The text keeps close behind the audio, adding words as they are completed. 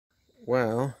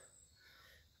well,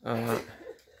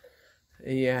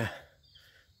 yeah,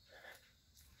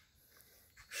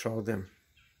 show them.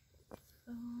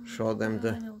 Show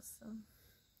them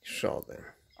show them.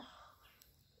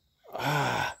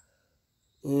 Ah,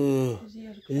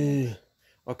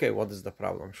 okay, what is the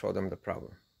problem? Show them the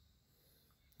problem.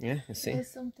 Yeah, you see?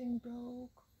 There's something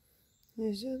broke.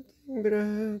 Something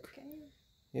broke. Okay.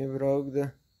 You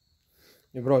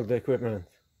broke the equipment.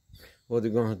 What are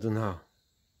you gonna do now?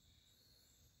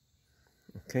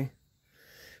 Okay.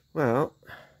 Well,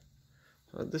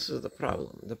 this is the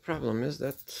problem. The problem is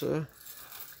that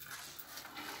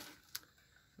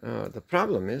the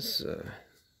problem is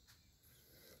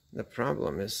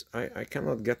I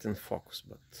cannot get in focus,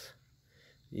 but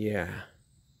yeah.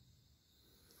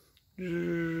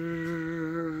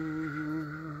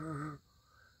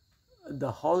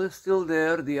 The hole is still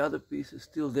there, the other piece is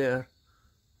still there,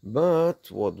 but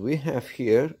what we have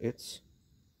here, it's,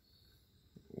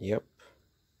 yep.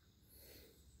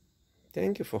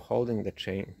 Thank you for holding the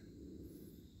chain.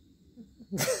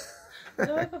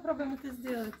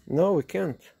 No, we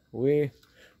can't. We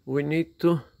need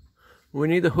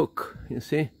a hook, you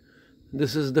see?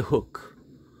 This is the hook.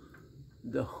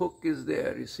 The hook is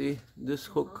there, you see? This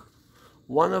hook.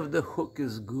 One of the hook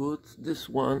is good, this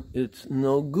one it's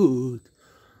no good.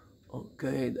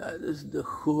 Okay, that is the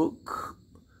hook.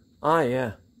 Ah,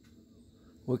 yeah.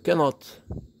 We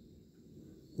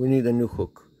need a new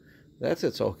hook. That's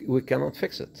it, so we cannot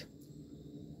fix it.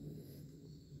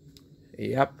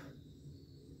 Yep.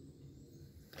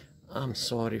 I'm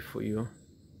sorry for you.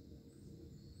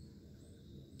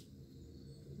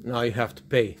 Now you have to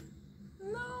pay.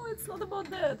 No, it's not about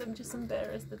that. I'm just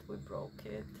embarrassed that we broke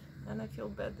it. And I feel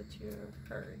bad that you're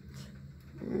hurt.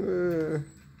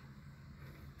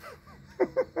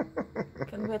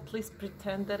 Can we at least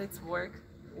pretend that it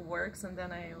works and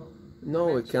then I'll... No,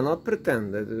 we cannot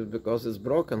pretend that because it's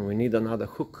broken. We need another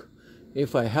hook.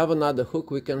 If I have another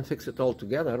hook, we can fix it all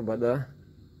together,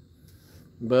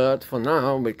 but for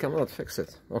now, we cannot fix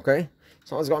it, okay?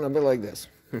 So it's gonna be like this.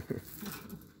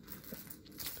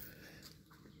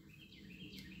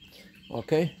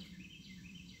 Okay?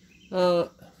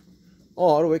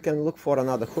 Or we can look for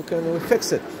another hook and we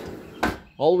fix it.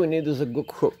 All we need is a good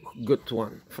hook, good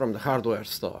one from the hardware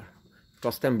store. It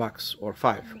costs $10 or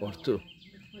 $5 or $2.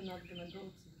 We're not gonna go to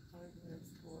the hardware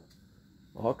store.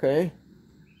 Okay.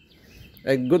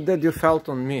 Good that you felt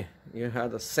on me. You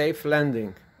had a safe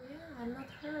landing. Yeah, I'm not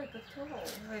hurt at all.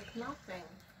 Like nothing.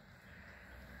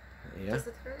 Yeah. Does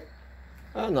it hurt?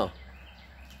 Oh no.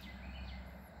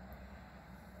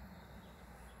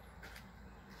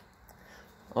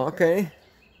 Okay.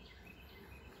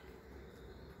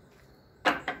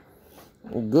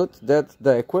 Good that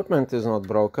the equipment is not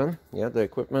broken. Yeah, the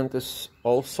equipment is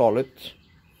all solid.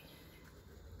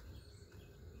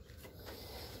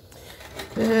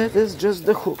 It is just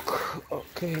the hook.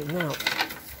 Okay, now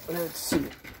let's see.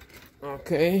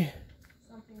 Okay.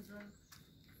 Something's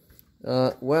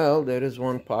wrong. Well, there is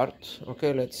one part.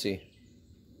 Okay, let's see.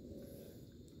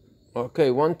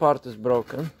 Okay, one part is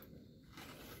broken.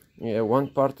 Yeah, one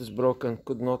part is broken,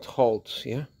 could not hold,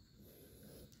 yeah?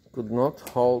 Could not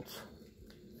hold.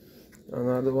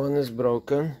 Another one is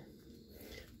broken.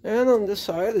 And on this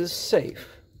side is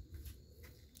safe.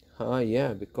 Ah,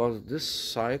 yeah, because this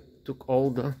side took all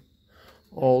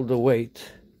the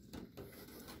weight.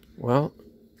 Well,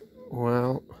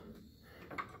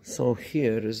 so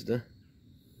here is the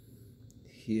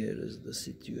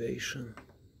situation.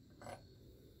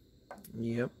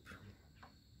 Yep.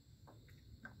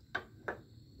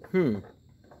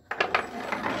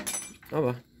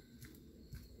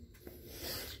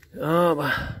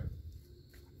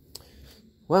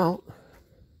 Well,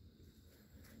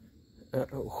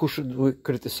 who should we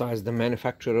criticize? The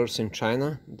manufacturers in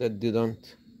China that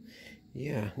didn't?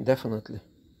 Yeah, definitely.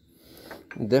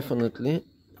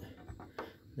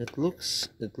 It looks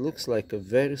like a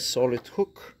very solid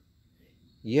hook,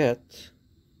 yet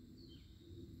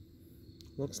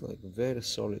looks like a very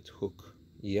solid hook,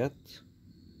 yet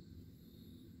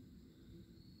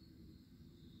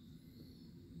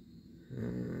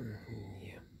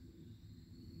yeah.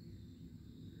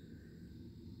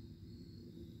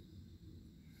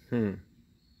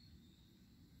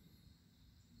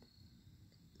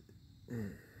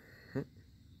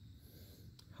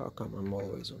 How come I'm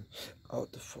always on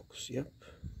out of focus? Yep,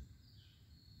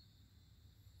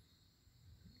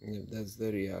 that's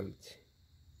the reality.